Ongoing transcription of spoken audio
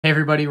Hey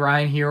everybody,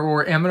 Ryan here,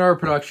 or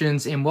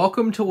MandRproductions, and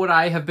welcome to what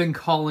I have been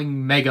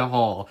calling Mega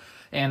Haul.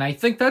 And I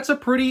think that's a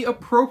pretty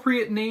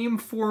appropriate name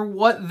for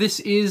what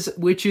this is,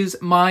 which is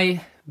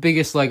my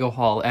biggest Lego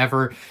haul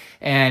ever.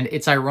 And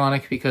it's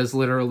ironic because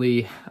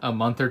literally a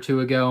month or two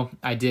ago,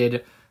 I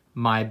did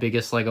my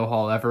biggest Lego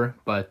haul ever,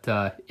 but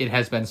it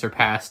has been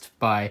surpassed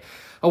by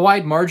a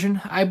wide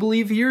margin, I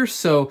believe, here.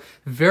 So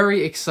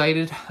very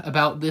excited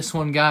about this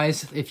one,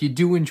 guys. If you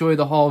do enjoy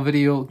the haul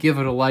video, give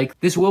it a like.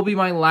 This will be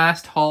my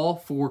last haul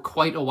for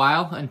quite a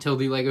while until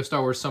the Lego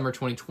Star Wars Summer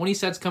 2020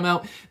 sets come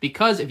out,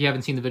 because if you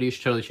haven't seen the video, you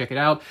should totally check it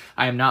out.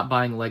 I am not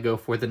buying Lego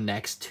for the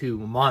next 2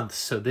 months.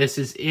 So this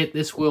is it.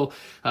 This will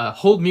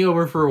hold me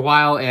over for a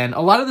while, and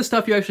a lot of the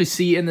stuff you actually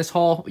see in this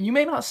haul, you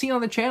may not see on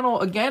the channel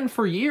again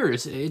for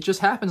years. It just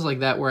happens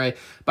like that, where I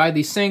buy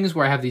these things,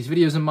 where I have these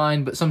videos in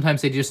mind, but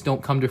sometimes they just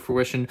don't come to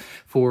fruition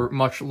for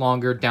much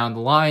longer down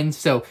the line.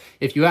 So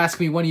if you ask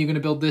me, when are you going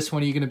to build this,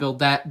 when are you going to build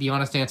that, the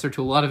honest answer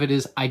to a lot of it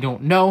is I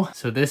don't know.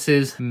 So this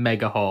is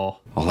Mega Haul.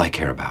 All I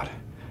care about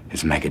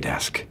is Mega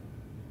Desk.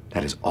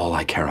 That is all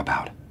I care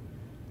about.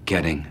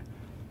 Getting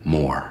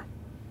more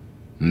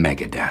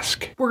Mega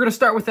Desk. We're going to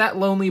start with that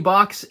lonely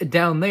box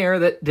down there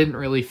that didn't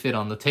really fit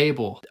on the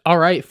table. All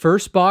right,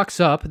 first box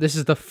up. This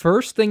is the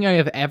first thing I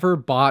have ever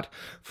bought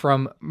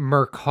from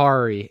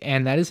Mercari,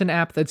 and that is an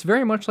app that's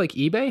very much like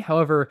eBay.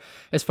 However,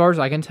 as far as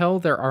I can tell,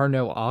 there are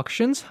no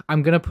auctions.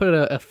 I'm going to put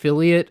an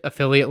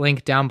affiliate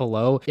link down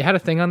below. It had a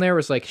thing on there, it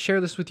was like,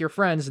 share this with your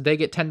friends. They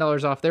get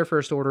 $10 off their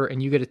first order,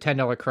 and you get a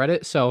 $10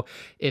 credit. So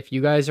if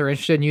you guys are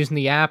interested in using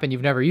the app and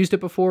you've never used it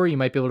before, you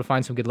might be able to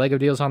find some good Lego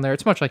deals on there.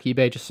 It's much like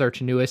eBay, just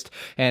search newest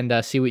and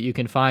see what you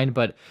can find.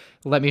 But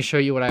let me show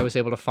you what I was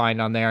able to find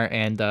on there.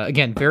 And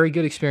again, very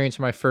good experience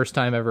for my first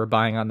time ever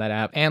buying on that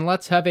app. And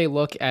let's have a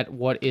look at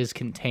what is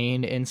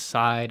contained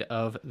inside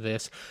of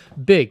this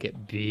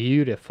big,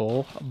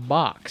 beautiful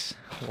box.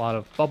 A lot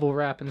of bubble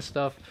wrap and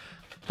stuff,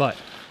 but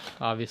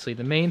obviously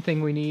the main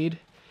thing we need...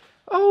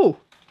 Oh,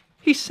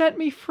 he sent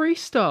me free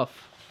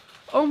stuff.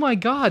 Oh my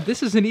god,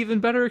 this is an even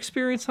better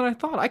experience than I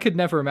thought. I could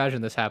never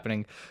imagine this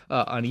happening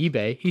on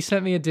eBay. He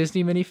sent me a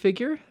Disney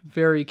minifigure.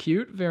 Very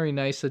cute, very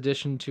nice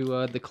addition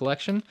to the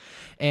collection.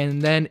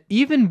 And then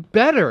even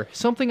better,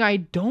 something I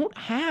don't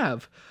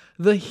have,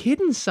 the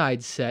Hidden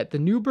Side set, the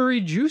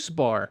Newberry Juice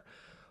Bar.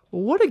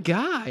 What a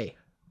guy.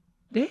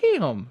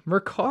 Damn,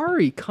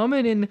 Mercari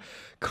coming in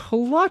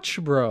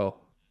clutch, bro.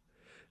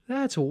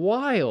 That's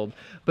wild.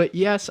 But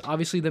yes,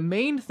 obviously the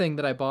main thing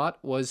that I bought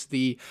was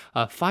the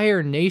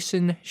Fire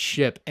Nation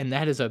ship, and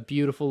that is a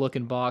beautiful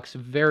looking box.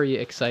 Very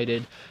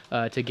excited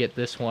to get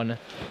this one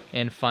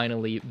and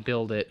finally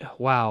build it.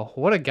 Wow,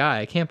 what a guy.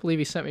 I can't believe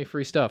he sent me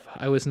free stuff.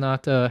 I was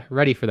not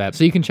ready for that.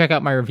 So you can check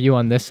out my review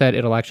on this set.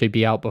 It'll actually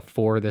be out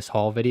before this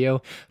haul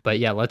video. But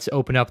yeah, let's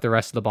open up the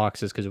rest of the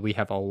boxes because we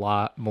have a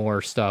lot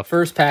more stuff.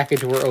 First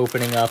package we're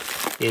opening up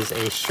is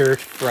a shirt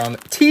from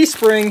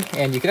Teespring,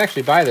 and you can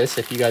actually buy this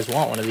if you guys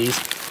want one of these.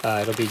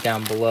 It'll be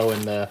down below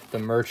in the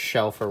merch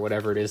shelf or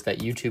whatever it is that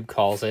YouTube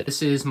calls it.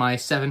 This is my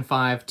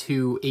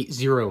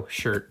 75280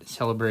 shirt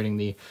celebrating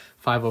the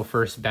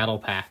 501st Battle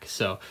Pack.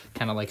 So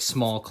kind of like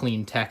small,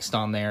 clean text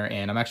on there.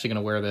 And I'm actually going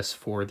to wear this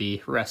for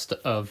the rest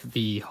of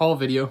the haul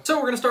video. So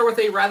we're going to start with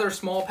a rather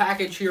small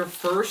package here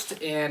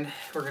first. And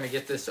we're going to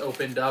get this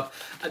opened up.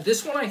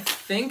 This one I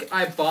think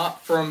I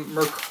bought from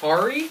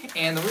Mercari.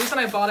 And the reason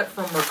I bought it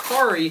from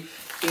Mercari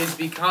is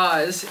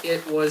because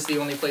it was the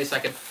only place I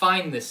could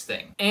find this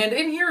thing. And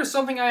in here is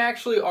something I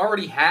actually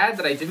already had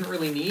that I didn't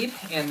really need,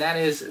 and that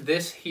is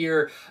this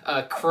here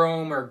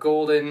chrome or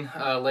golden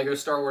Lego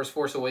Star Wars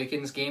Force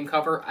Awakens game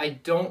cover. I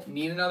don't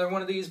need another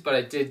one of these, but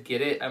I did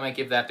get it. I might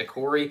give that to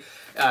Corey.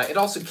 It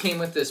also came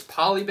with this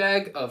poly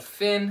bag of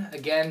Finn.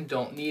 Again,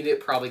 don't need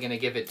it, probably gonna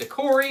give it to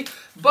Corey,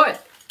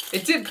 but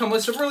it did come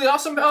with some really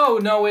awesome... Oh,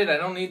 no, wait, I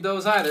don't need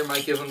those either.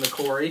 Might give them to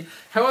Corey.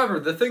 However,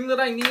 the thing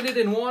that I needed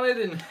and wanted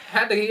and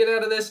had to get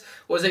out of this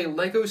was a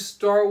Lego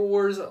Star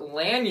Wars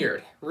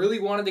lanyard. Really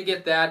wanted to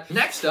get that.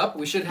 Next up,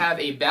 we should have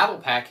a battle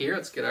pack here.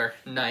 Let's get our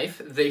knife.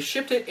 They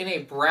shipped it in a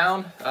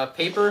brown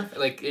paper.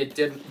 Like,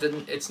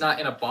 it's not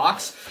in a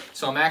box.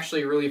 So I'm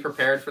actually really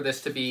prepared for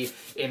this to be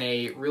in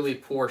a really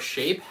poor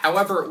shape.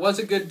 However, it was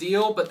a good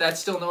deal, but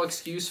that's still no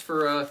excuse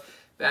for...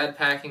 bad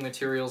packing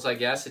materials, I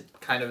guess. It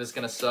kind of is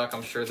going to suck.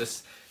 I'm sure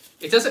this...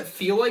 It doesn't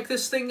feel like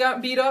this thing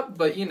got beat up,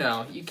 but, you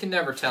know, you can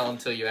never tell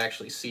until you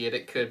actually see it.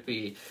 It could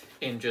be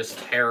in just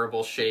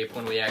terrible shape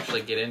when we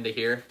actually get into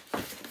here.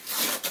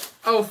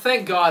 Oh,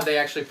 thank God they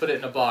actually put it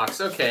in a box.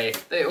 Okay.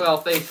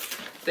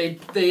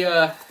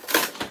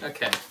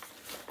 Okay.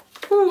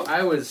 Whew,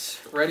 I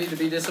was ready to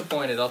be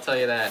disappointed, I'll tell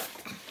you that.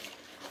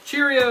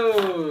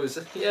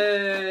 Cheerios!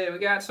 Yay, we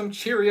got some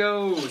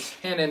Cheerios!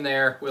 And in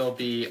there will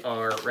be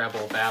our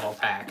Rebel Battle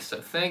Pack. So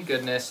thank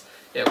goodness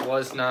it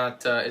was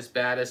not as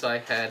bad as I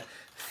had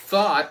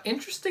thought.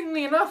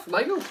 Interestingly enough,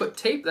 Lego put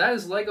tape. That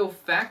is Lego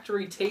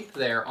factory tape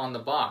there on the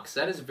box.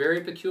 That is very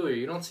peculiar.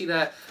 You don't see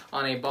that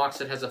on a box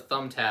that has a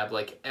thumb tab,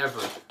 like,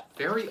 ever.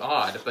 Very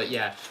odd, but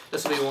yeah,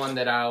 this will be one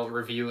that I'll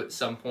review at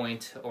some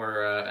point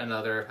or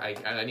another.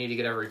 I need to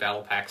get every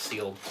battle pack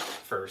sealed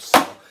first,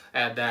 so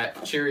add that.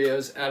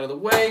 Cheerios out of the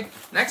way.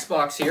 Next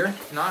box here,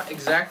 not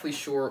exactly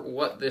sure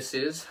what this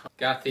is.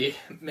 Got the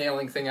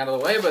mailing thing out of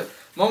the way, but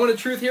moment of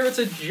truth here, it's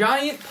a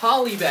giant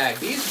poly bag.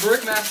 These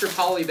Brickmaster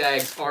poly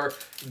bags are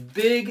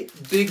big,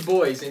 big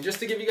boys. And just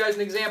to give you guys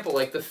an example,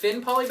 like the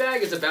Finn poly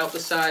bag is about the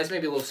size,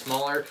 maybe a little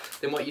smaller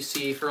than what you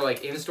see for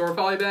like in-store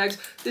poly bags.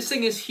 This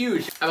thing is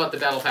huge. How about the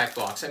Battle Pack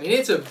box? I mean,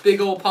 it's a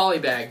big old poly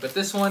bag, but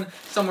this one,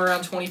 somewhere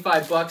around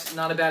 25 bucks,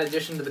 not a bad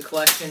addition to the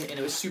collection, and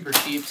it was super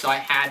cheap, so I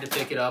had to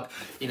pick it up,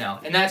 you know.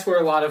 And that's where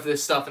a lot of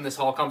this stuff in this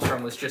haul comes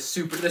from, was just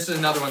super. This is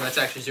another one that's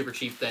actually super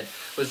cheap that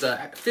was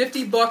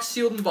 50 bucks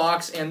sealed in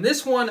box, and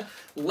this one,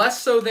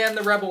 less so than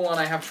the Rebel one,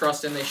 I have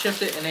trust in. They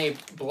shipped it in a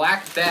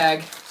black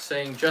bag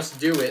saying just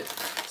do it,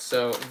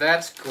 so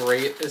that's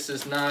great. This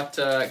is not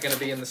going to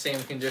be in the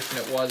same condition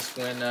it was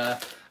when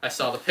I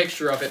saw the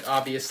picture of it,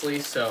 obviously,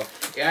 so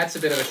yeah, it's a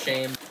bit of a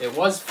shame. It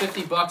was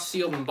 50 bucks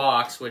sealed in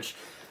box, which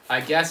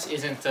I guess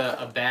isn't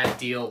a bad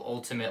deal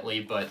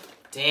ultimately, but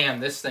damn,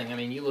 this thing, I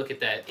mean, you look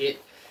at that,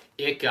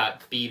 it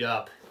got beat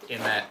up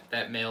in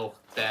that mail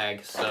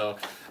bag, so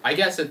I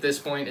guess at this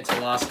point it's a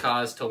lost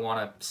cause to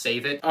want to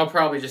save it. I'll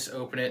probably just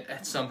open it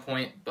at some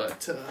point,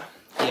 but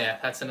yeah,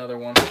 that's another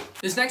one.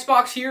 This next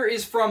box here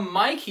is from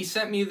Mike. He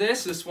sent me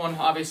this. This one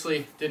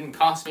obviously didn't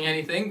cost me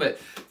anything, but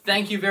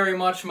thank you very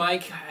much,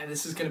 Mike.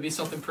 This is going to be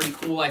something pretty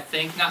cool, I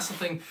think. Not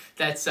something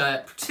that's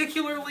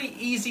particularly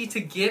easy to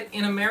get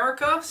in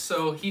America,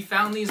 so he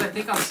found these, I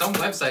think, on some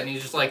website, and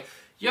he's just like,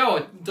 yo,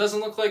 it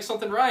doesn't look like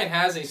something Ryan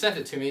has, and he sent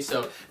it to me,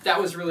 so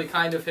that was really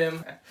kind of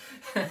him.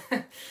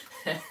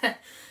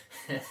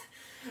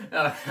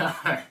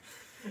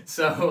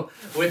 So,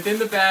 within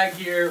the bag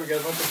here, we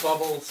got a bunch of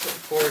bubbles,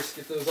 of course,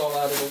 get those all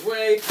out of the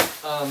way.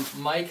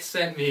 Mike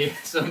sent me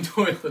some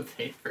toilet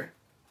paper.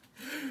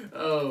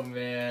 Oh,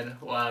 man.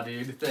 Wow,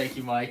 dude. Thank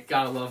you, Mike.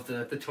 Gotta love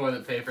the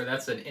toilet paper.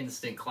 That's an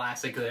instant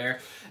classic there.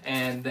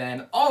 And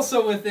then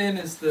also within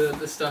is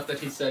the stuff that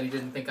he said he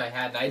didn't think I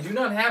had. And I do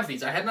not have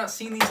these. I had not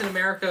seen these in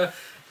America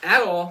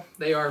at all.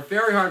 They are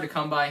very hard to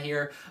come by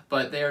here,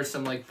 but they are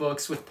some like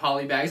books with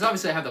poly bags.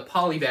 Obviously I have the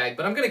poly bag,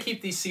 but I'm gonna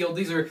keep these sealed.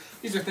 These are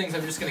things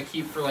I'm just gonna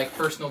keep for like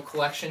personal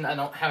collection. I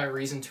don't have a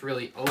reason to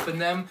really open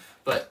them,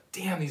 but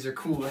damn, these are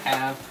cool to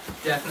have.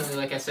 Definitely,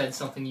 like I said,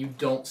 something you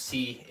don't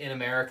see in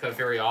America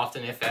very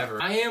often, if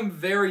ever. I am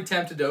very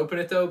tempted to open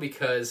it though,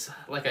 because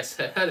like I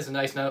said, that is a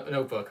nice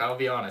notebook, I'll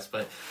be honest.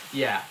 But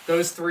yeah,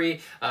 those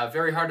three,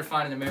 very hard to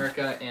find in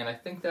America, and I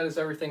think that is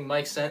everything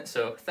Mike sent,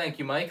 so thank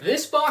you, Mike.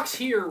 This box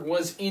here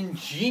was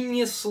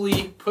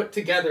ingeniously put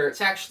together.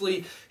 It's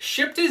actually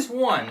shipped as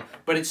one,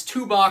 but it's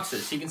two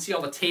boxes. So you can see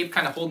all the tape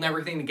kind of holding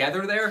everything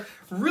together there.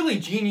 Really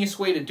genius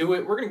way to do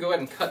it. We're gonna go ahead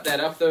and cut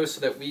that up though,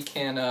 so that we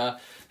can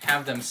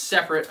have them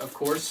separate, of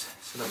course,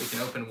 so that we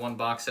can open one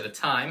box at a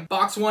time.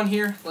 Box one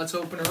here, let's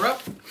open her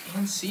up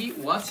and see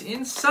what's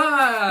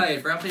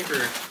inside. Brown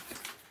paper.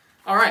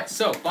 All right,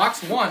 so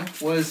box one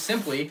was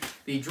simply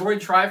the Droid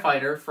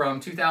Tri-Fighter from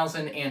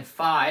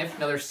 2005,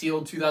 another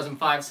sealed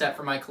 2005 set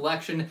for my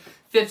collection.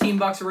 15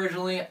 bucks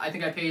originally. I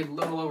think I paid a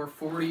little over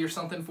 40 or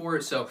something for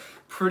it, so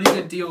pretty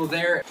good deal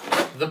there.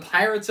 The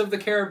Pirates of the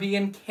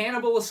Caribbean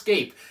Cannibal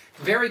Escape.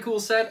 Very cool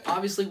set.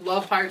 Obviously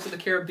love Pirates of the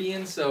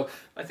Caribbean, so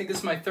I think this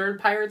is my third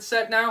Pirates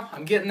set now.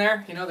 I'm getting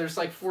there. You know, there's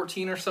like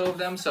 14 or so of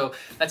them, so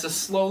that's a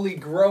slowly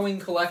growing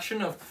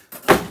collection of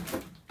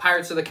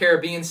Pirates of the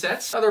Caribbean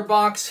sets. Other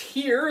box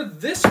here,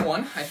 this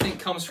one I think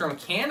comes from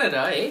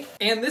Canada, eh?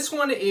 And this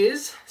one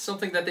is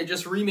something that they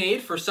just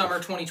remade for summer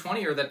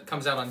 2020, or that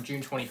comes out on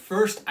June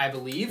 21st, I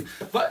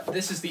believe. But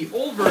this is the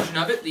old version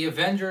of it, the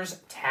Avengers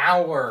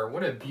Tower.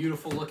 What a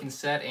beautiful looking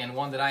set, and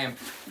one that I am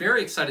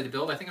very excited to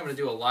build. I think I'm gonna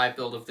do a live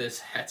build of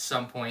this at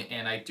some point,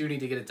 and I do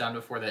need to get it done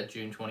before that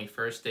June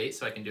 21st date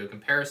so I can do a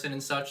comparison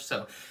and such.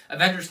 So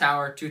Avengers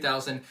Tower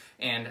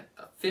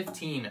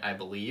 2015, I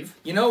believe.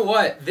 You know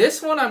what?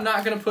 This one I'm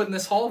not gonna put in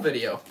this haul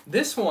video.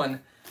 This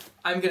one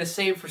I'm gonna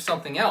save for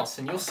something else,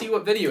 and you'll see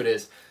what video it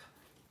is.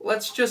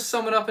 Let's just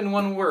sum it up in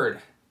one word.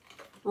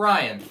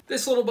 Ryan.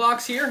 This little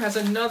box here has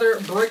another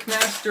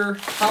Brickmaster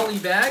poly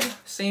bag,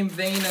 same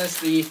vein as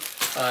the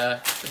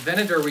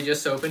Venator we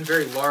just opened,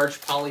 very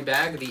large poly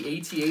bag, the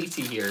AT-AT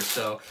here,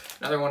 so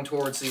another one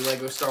towards the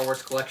Lego Star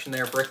Wars collection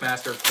there.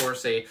 Brickmaster, of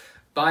course, a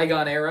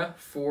bygone era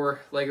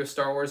for Lego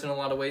Star Wars in a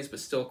lot of ways, but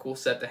still a cool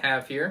set to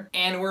have here.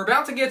 And we're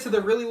about to get to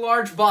the really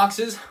large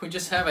boxes. We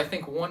just have, I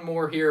think, one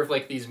more here of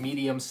like these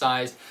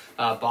medium-sized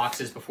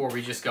boxes before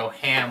we just go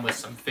ham with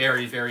some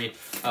very, very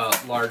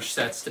large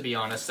sets, to be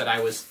honest, that I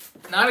was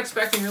not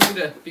expecting really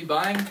to be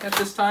buying at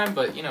this time,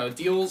 but, you know,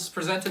 deals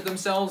presented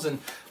themselves and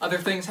other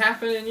things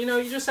happen, and, you know,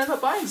 you just end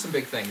up buying some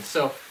big things.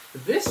 So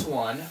this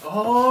one,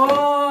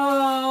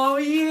 oh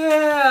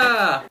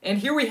yeah! And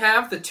here we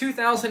have the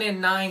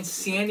 2009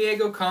 San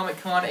Diego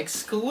Comic-Con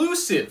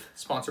exclusive,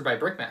 sponsored by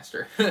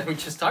Brickmaster. We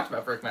just talked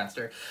about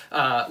Brickmaster.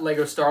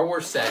 Lego Star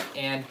Wars set,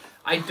 and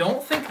I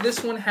don't think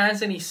this one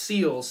has any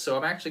seals, so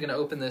I'm actually going to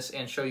open this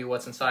and show you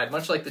what's inside,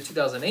 much like the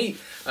 2008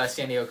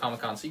 San Diego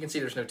Comic-Con. So you can see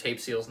there's no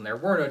tape seals, and there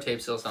were no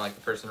tape seals, not like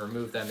the person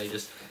removed them, they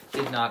just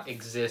did not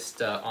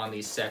exist on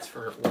these sets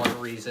for one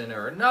reason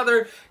or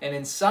another. And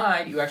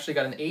inside, you actually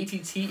got an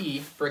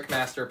ATTE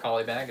Brickmaster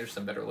polybag. There's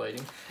some better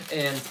lighting.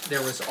 And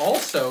there was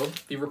also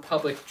the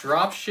Republic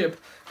Dropship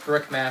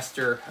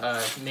Brickmaster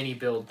mini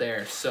build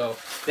there. So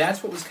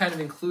that's what was kind of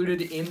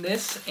included in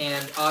this,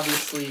 and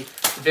obviously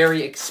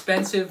very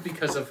expensive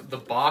because of the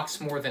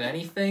box more than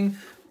anything,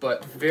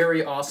 but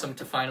very awesome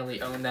to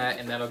finally own that,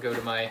 and that'll go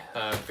to my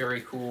very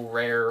cool,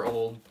 rare,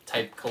 old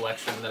type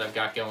collection that I've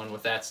got going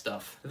with that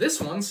stuff. This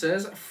one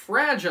says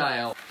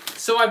Fragile.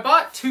 So I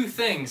bought two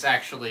things,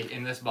 actually,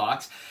 in this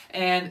box,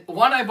 and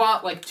one I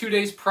bought like 2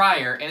 days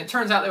prior, and it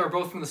turns out they were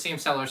both from the same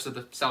seller, so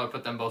the seller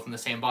put them both in the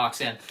same box,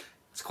 and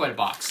it's quite a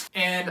box.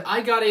 And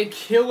I got a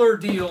killer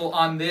deal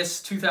on this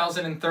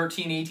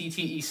 2013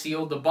 ATTE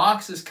sealed. The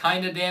box is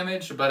kind of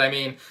damaged, but I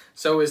mean,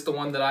 so is the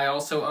one that I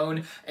also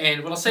own.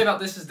 And what I'll say about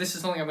this is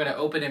something I'm going to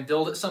open and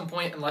build at some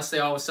point, unless they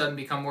all of a sudden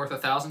become worth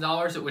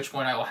 $1,000, at which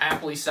point I will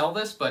happily sell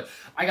this. But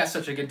I got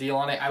such a good deal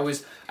on it. I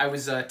was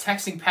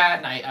texting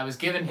Pat, and I was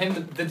giving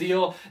him the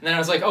deal, and then I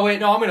was like, oh wait,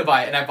 no, I'm going to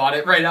buy it. And I bought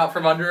it right out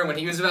from under him when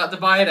he was about to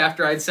buy it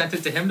after I'd sent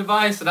it to him to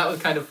buy, so that was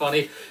kind of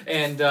funny.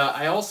 And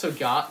I also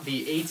got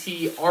the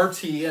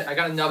AT-RT. I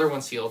got another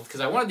one sealed,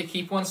 because I wanted to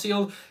keep one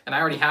sealed, and I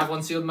already have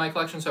one sealed in my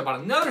collection, so I bought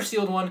another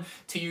sealed one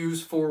to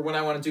use for when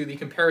I want to do the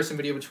comparison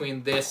video between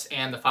this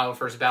and the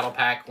 501st Battle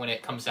Pack when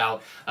it comes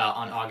out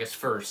on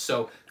August 1st.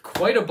 So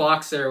quite a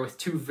box there with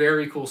two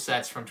very cool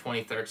sets from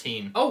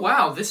 2013. Oh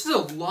wow, this is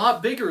a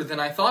lot bigger than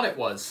I thought it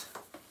was.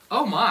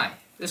 Oh my.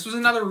 This was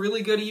another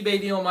really good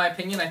eBay deal in my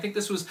opinion. I think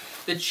this was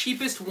the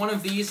cheapest one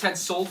of these had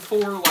sold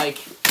for, like,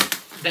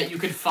 that you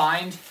could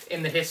find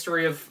in the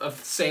history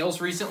of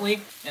sales recently.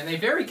 And they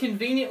very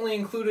conveniently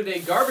included a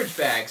garbage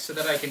bag so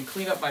that I can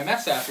clean up my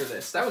mess after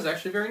this. That was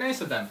actually very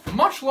nice of them. A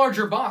much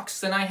larger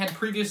box than I had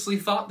previously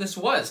thought this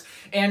was.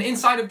 And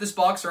inside of this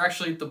box are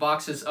actually the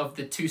boxes of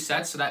the two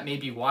sets, so that may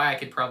be why I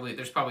could probably,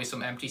 there's probably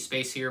some empty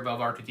space here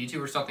above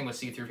R2-D2 or something with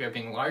C-3PO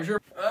being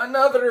larger.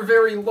 Another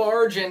very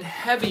large and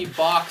heavy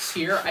box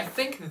here. I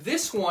think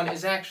this one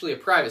is actually a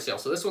private sale,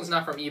 so this one's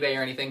not from eBay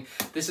or anything.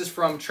 This is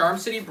from Charm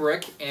City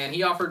Brick, and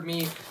he offered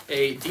me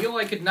a deal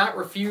I could not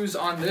refuse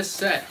on this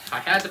set. I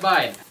had to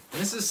buy it.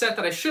 And this is a set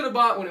that I should have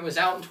bought when it was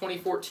out in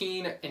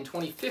 2014 and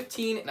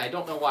 2015, and I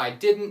don't know why I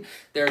didn't.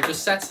 They're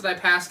just sets that I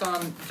passed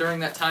on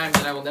during that time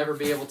that I will never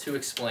be able to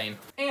explain.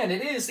 And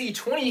it is the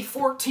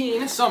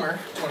 2014, summer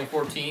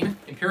 2014,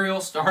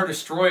 Imperial Star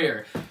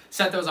Destroyer.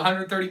 Set that was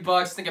 130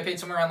 bucks. I think I paid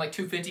somewhere around like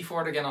 $250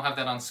 for it. Again, I'll have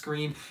that on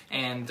screen.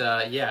 And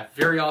yeah,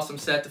 very awesome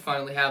set to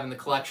finally have in the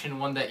collection.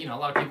 One that, you know, a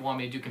lot of people want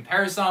me to do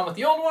comparison on with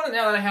the old one, and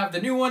now that I have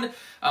the new one,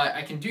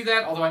 I can do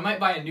that. Although I might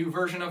buy a new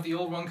version of the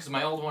old one because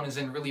my old one is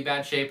in really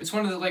bad shape. It's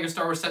one of the LEGO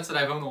Star Wars sets that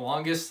I've owned the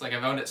longest. Like,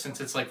 I've owned it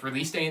since its like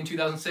release day in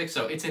 2006,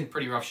 so it's in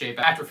pretty rough shape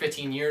after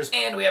 15 years.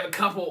 And we have a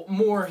couple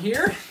more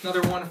here.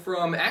 Another one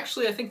from,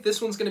 actually, I think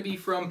this one's going to be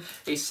from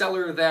a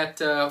seller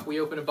that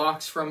we opened a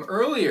box from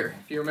earlier.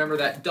 If you remember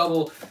that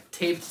double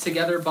taped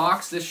together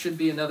box, this should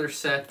be another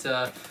set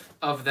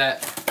of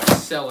that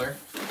seller.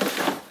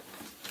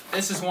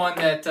 This is one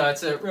that,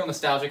 it's a real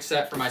nostalgic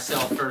set for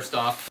myself, first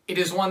off. It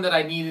is one that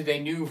I needed a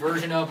new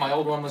version of. My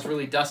old one was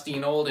really dusty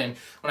and old, and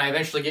when I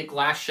eventually get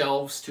glass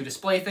shelves to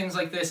display things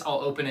like this, I'll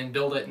open and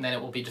build it, and then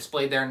it will be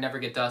displayed there and never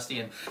get dusty,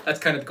 and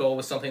that's kind of the goal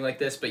with something like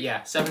this. But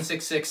yeah,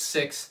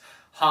 7666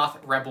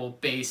 Hoth Rebel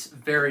base,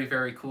 very,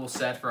 very cool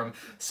set from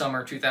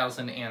summer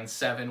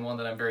 2007, one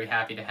that I'm very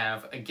happy to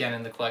have again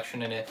in the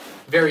collection in a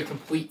very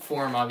complete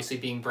form, obviously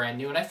being brand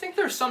new, and I think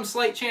there's some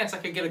slight chance I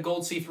could get a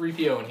gold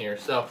C-3PO in here,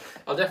 so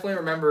I'll definitely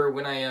remember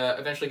when I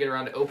eventually get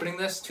around to opening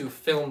this to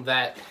film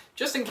that,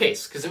 just in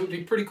case, because it would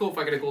be pretty cool if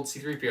I got a gold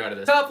C-3PO out of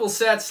this. Couple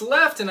sets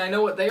left, and I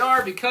know what they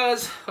are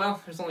because,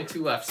 well, there's only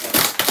two left.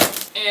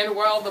 And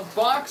while the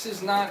box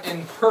is not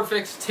in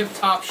perfect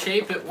tip-top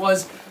shape, it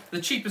was the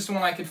cheapest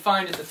one I could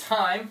find at the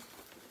time.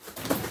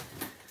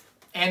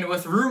 And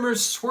with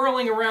rumors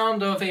swirling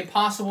around of a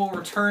possible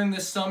return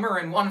this summer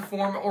in one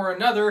form or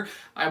another,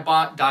 I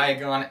bought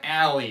Diagon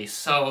Alley.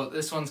 So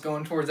this one's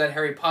going towards that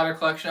Harry Potter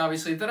collection,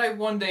 obviously, that I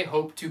one day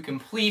hope to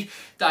complete.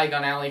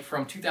 Diagon Alley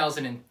from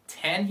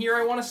 2010 here,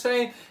 I want to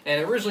say.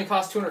 And it originally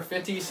cost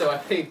 $250, so I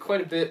paid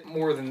quite a bit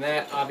more than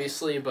that,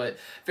 obviously. But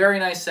very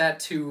nice set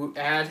to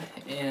add,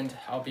 and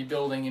I'll be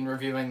building and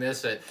reviewing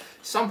this at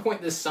some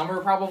point this summer,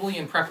 probably,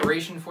 in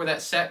preparation for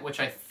that set, which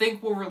I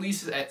think will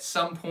release at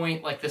some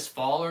point, like this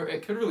fall, or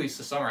it could release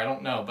this summer, I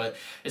don't know. But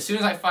as soon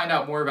as I find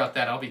out more about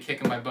that, I'll be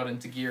kicking my butt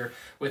into gear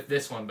with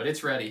this one, but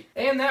it's ready.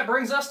 And that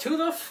brings us to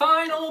the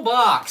final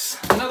box.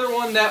 Another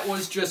one that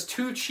was just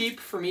too cheap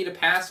for me to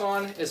pass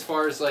on as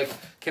far as like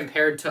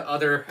compared to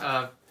other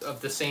of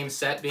the same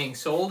set being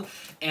sold.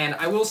 And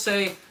I will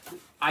say,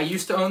 I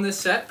used to own this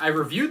set. I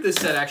reviewed this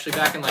set actually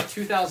back in like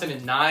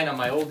 2009 on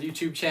my old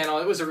YouTube channel.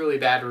 It was a really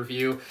bad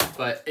review,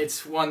 but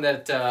it's one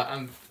that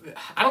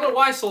I don't know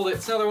why I sold it.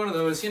 It's another one of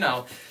those, you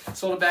know,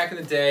 sold it back in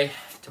the day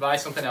to buy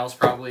something else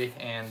probably,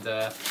 and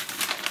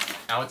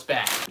now it's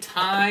back.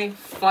 TIE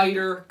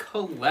Fighter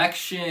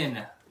Collection.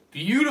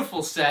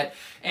 beautiful set.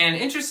 And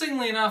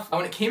interestingly enough,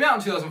 when it came out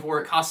in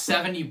 2004, it cost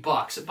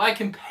 $70. By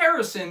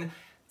comparison,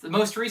 the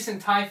most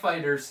recent TIE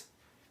fighters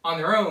on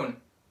their own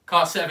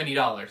cost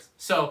 $70.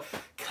 So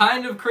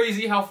kind of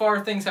crazy how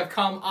far things have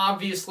come.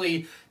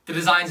 Obviously, the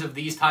designs of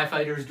these TIE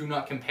fighters do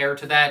not compare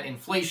to that.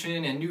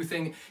 Inflation and new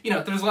thing, you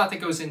know, there's a lot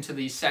that goes into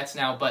these sets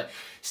now, but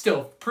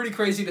still pretty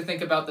crazy to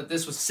think about that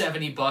this was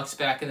 $70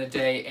 back in the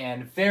day,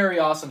 and very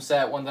awesome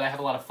set, one that I have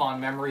a lot of fond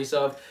memories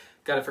of.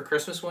 Got it for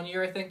Christmas one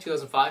year, I think,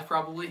 2005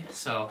 probably.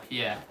 So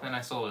yeah, and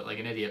I sold it like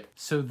an idiot.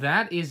 So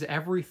that is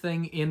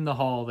everything in the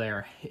haul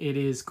there. It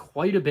is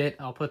quite a bit.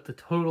 I'll put the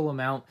total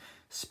amount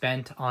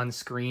spent on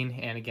screen.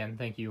 And again,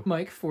 thank you,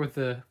 Mike, for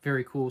the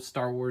very cool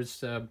Star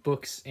Wars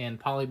books and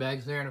poly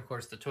bags there. And of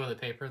course, the toilet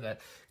paper that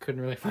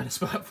couldn't really find a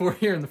spot for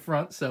here in the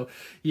front. So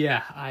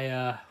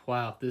yeah,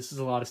 wow, this is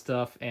a lot of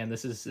stuff. And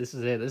this is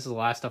it. This is the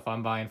last stuff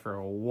I'm buying for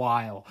a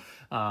while.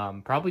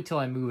 Probably till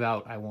I move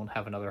out, I won't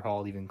have another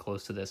haul even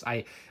close to this.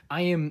 I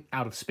am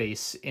out of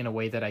space in a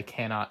way that I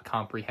cannot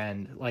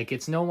comprehend. Like,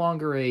 it's no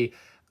longer a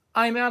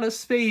I'm out of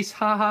space,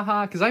 ha ha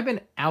ha, because I've been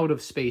out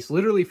of space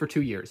literally for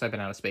 2 years. I've been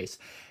out of space,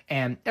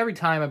 and every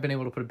time I've been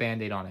able to put a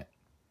band-aid on it.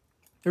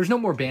 There's no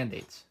more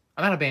band-aids.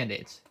 I'm out of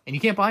band-aids, and you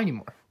can't buy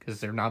anymore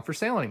because they're not for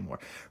sale anymore,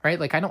 right?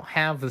 Like, I don't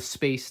have the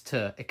space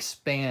to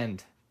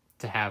expand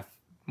to have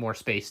more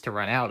space to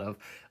run out of.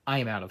 I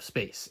am out of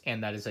space,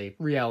 and that is a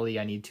reality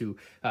I need to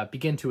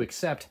begin to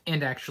accept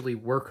and actually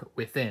work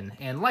within.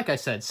 And like I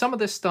said, some of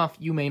this stuff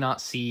you may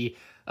not see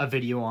a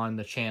video on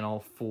the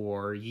channel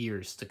for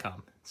years to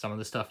come. Some of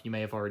the stuff you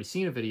may have already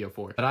seen a video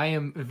for. But I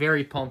am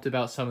very pumped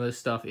about some of this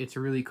stuff. It's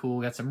really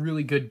cool. Got some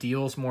really good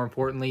deals, more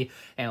importantly.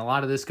 And a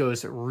lot of this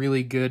goes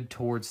really good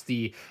towards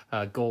the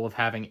goal of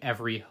having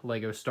every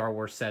LEGO Star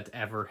Wars set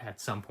ever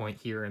at some point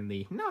here in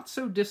the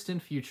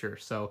not-so-distant future.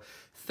 So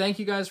thank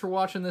you guys for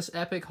watching this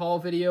epic haul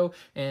video.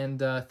 And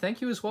thank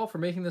you as well for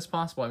making this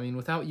possible. I mean,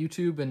 without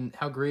YouTube and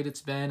how great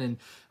it's been and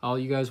all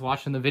you guys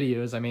watching the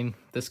videos, I mean,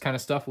 this kind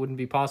of stuff wouldn't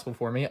be possible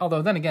for me.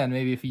 Although, then again,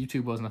 maybe if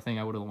YouTube wasn't a thing,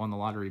 I would have won the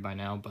lottery by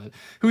now. But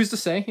who's to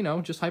say, you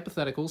know, just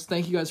hypotheticals.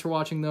 Thank you guys for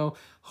watching, though.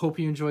 Hope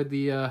you enjoyed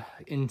the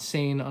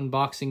insane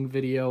unboxing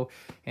video,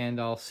 and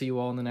I'll see you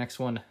all in the next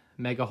one.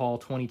 Mega Haul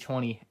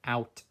 2020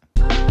 out.